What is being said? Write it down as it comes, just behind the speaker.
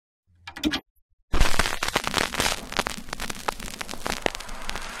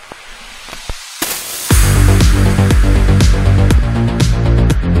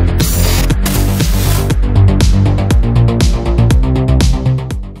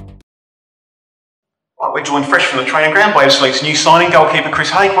We're joined fresh from the training ground by Ebbsfleet's new signing, goalkeeper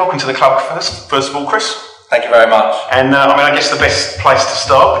Chris Haigh. Welcome to the club first of all, Chris. Thank you very much. And I guess the best place to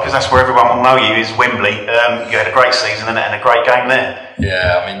start, because that's where everyone will know you, is Wembley. You had a great season and a great game there.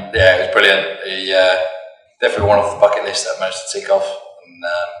 Yeah, it was brilliant. Definitely one off the bucket list that I managed to tick off. And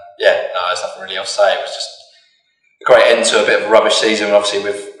there's nothing really else to say. It was just a great end to a bit of a rubbish season, obviously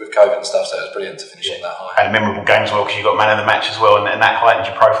with COVID and stuff, so it was brilliant to finish on that high. And a memorable game as well, because you got man of the match as well, and that heightened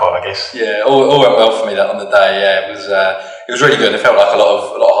your profile, I guess. Yeah, all went well for me that on the day. Yeah, it was really good. It felt like a lot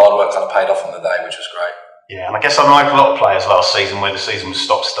of hard work kind of paid off on the day, which was great. Yeah, and I guess unlike a lot of players last season, where the season was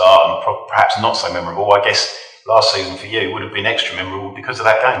stop-start and perhaps not so memorable, I guess last season for you would have been extra memorable because of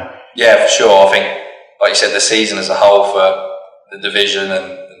that game. Yeah, for sure. I think, like you said, the season as a whole for the division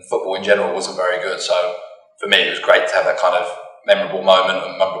and football in general wasn't very good. So for me, it was great to have that kind of memorable moment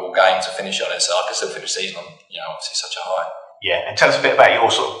and memorable game to finish on it, so I could still finish the season on, obviously such a high. Yeah, and tell us a bit about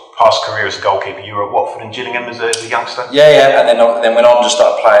your sort of past career as a goalkeeper. You were at Watford and Gillingham as a youngster. Yeah, and then went on, just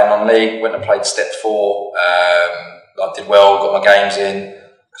started playing non-league. Went and played Step 4. I did well, got my games in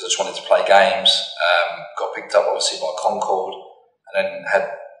because I just wanted to play games. Got picked up obviously by Concord, and then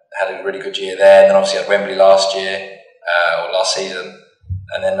had a really good year there. And then obviously had Wembley last season,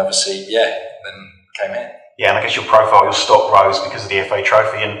 and then obviously then came in. Yeah, and I guess your profile, your stock rose because of the FA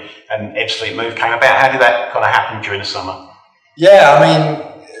Trophy and Ebbsfleet move came about. How did that kind of happen during the summer? Yeah, I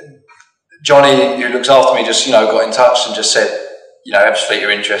mean, Johnny, who looks after me, just got in touch and just said, Ebbsfleet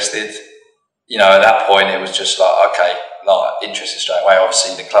are interested. At that point, it was just like, okay, interested straight away.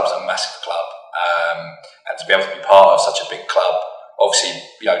 Obviously, the club's a massive club, and to be able to be part of such a big club, obviously,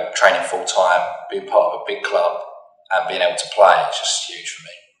 training full time, being part of a big club, and being able to play, it's just huge for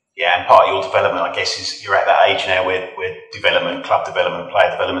me. Yeah, and part of your development, I guess, is you're at that age now where development, club development, player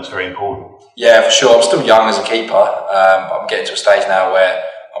development is very important. Yeah, for sure. I'm still young as a keeper, but I'm getting to a stage now where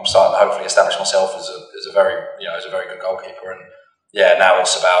I'm starting to hopefully establish myself as a very good goalkeeper. And now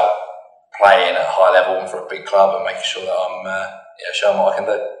it's about playing at a high level and for a big club and making sure that I'm showing what I can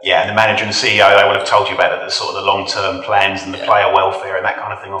do. Yeah, and the manager and the CEO, they would have told you about the sort of the long-term plans and the player welfare and that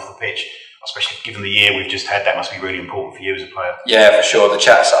kind of thing off the pitch. Especially given the year we've just had, that must be really important for you as a player. Yeah, for sure. The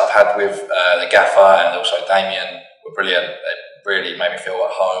chats that I've had with the gaffer and also Damien were brilliant. They really made me feel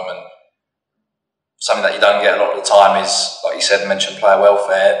at home, and something that you don't get a lot of the time is, like you said, mention player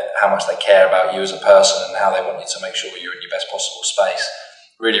welfare, how much they care about you as a person and how they want you to make sure you're in your best possible space.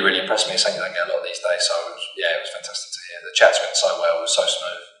 Really, really impressed me. It's something you don't get a lot these days. So it was fantastic to hear. The chats went so well. It was so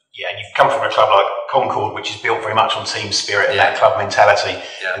smooth. Yeah, and you've come from a club like Concord, which is built very much on team spirit and that club mentality.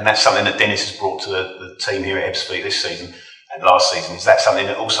 Yeah. And that's something that Dennis has brought to the team here at Ebbsfleet this season and last season. Is that something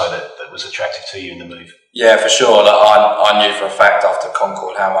that also that was attractive to you in the move? Yeah, for sure. I knew for a fact after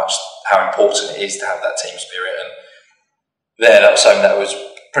Concord how important it is to have that team spirit, and that was something that was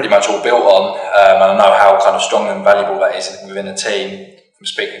pretty much all built on. And I know how kind of strong and valuable that is within a team. From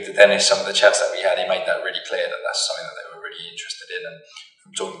speaking to Dennis, some of the chats that we had, he made that really clear that that's something that they were really interested in. And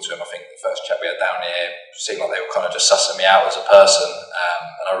from talking to him, I think the first chat we had down here seemed like they were kind of just sussing me out as a person,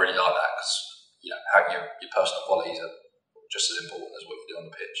 and I really like that because your personal qualities are just as important as what you do on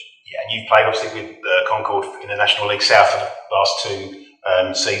the pitch. Yeah, and you've played obviously with Concord in the National League South for the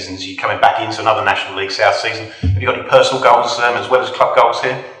last 2 seasons. You're coming back into another National League South season. Have you got any personal goals as well as club goals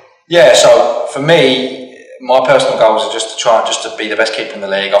here? Yeah, so for me, my personal goals are just to be the best keeper in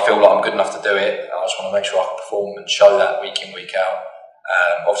the league. I feel like I'm good enough to do it. I just want to make sure I can perform and show that week in, week out.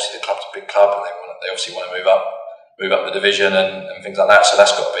 Obviously the club's a big club and they obviously want to move up the division and things like that, so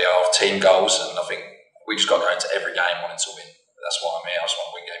that's got to be our team goals, and I think we just got to go into every game wanting to win. That's why I'm here. I just want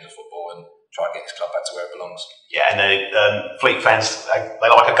to win games of football and try and get this club back to where it belongs. Yeah, and the Fleet fans, they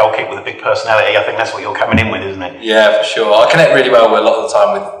like a goalkeeper with a big personality. I think that's what you're coming in with, isn't it? Yeah, for sure. I connect really well with a lot of the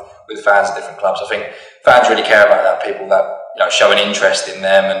time with fans of different clubs. I think fans really care about that, people that show an interest in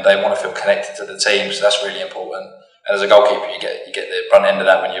them and they want to feel connected to the team, so that's really important. And as a goalkeeper, you get the front end of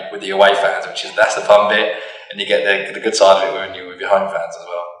that when you're with the away fans, that's the fun bit, and you get the good side of it when you're with your home fans as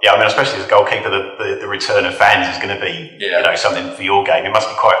well. Yeah, I mean, especially as a goalkeeper, the return of fans is going to be something for your game. It must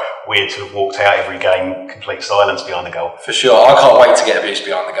be quite weird to have walked out every game, complete silence behind the goal. For sure, I can't wait to get abuse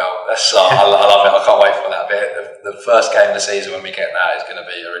behind the goal. I love it. I can't wait for that bit. The first game of the season when we get that is going to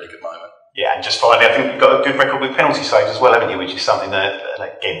be a really good moment. Yeah, and just finally, I think you've got a good record with penalty saves as well, haven't you? Which is something that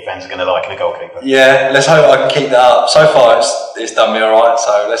again fans are going to like in a goalkeeper. Yeah, let's hope I can keep that up. So far, it's done me all right.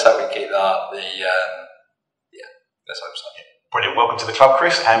 So let's hope we keep that up. Let's hope so. Brilliant. Welcome to the club,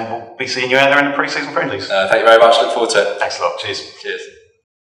 Chris, and we'll be seeing you out there in the pre-season friendlies. Thank you very much. Look forward to it. Thanks a lot. Cheers. Cheers.